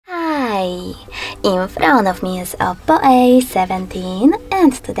In front of me is OPPO A17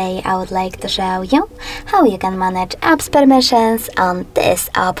 and today I would like to show you how you can manage apps permissions on this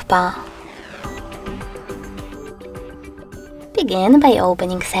OPPO. Begin by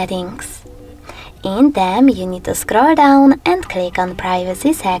opening Settings. In them you need to scroll down and click on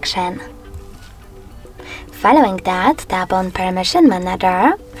Privacy section. Following that, tap on Permission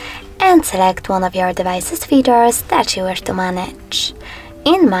Manager and select one of your device's features that you wish to manage.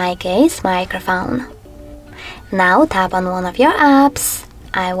 In my case, microphone. Now tap on one of your apps,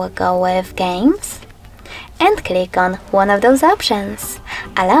 I will go with Games, and click on one of those options.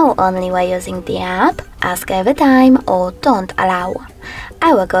 Allow only while using the app, ask every time, or don't allow.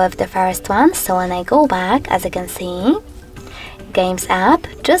 I will go with the first one, so when I go back, as you can see, Games app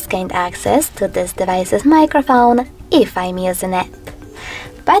just gained access to this device's microphone if I'm using it.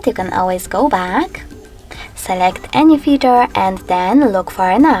 But you can always go back, select any feature and then look for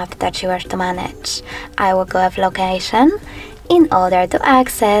an app that you wish to manage. I will go with Location in order to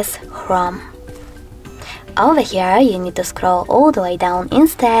access Chrome. Over here you need to scroll all the way down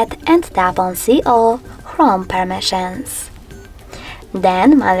instead and tap on See All Chrome Permissions.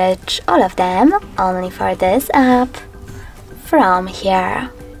 Then manage all of them only for this app from here.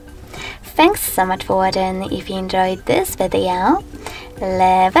 Thanks so much for watching. If you enjoyed this video,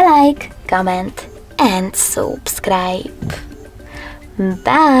 leave a like, comment and subscribe.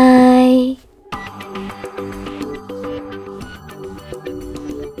 Bye!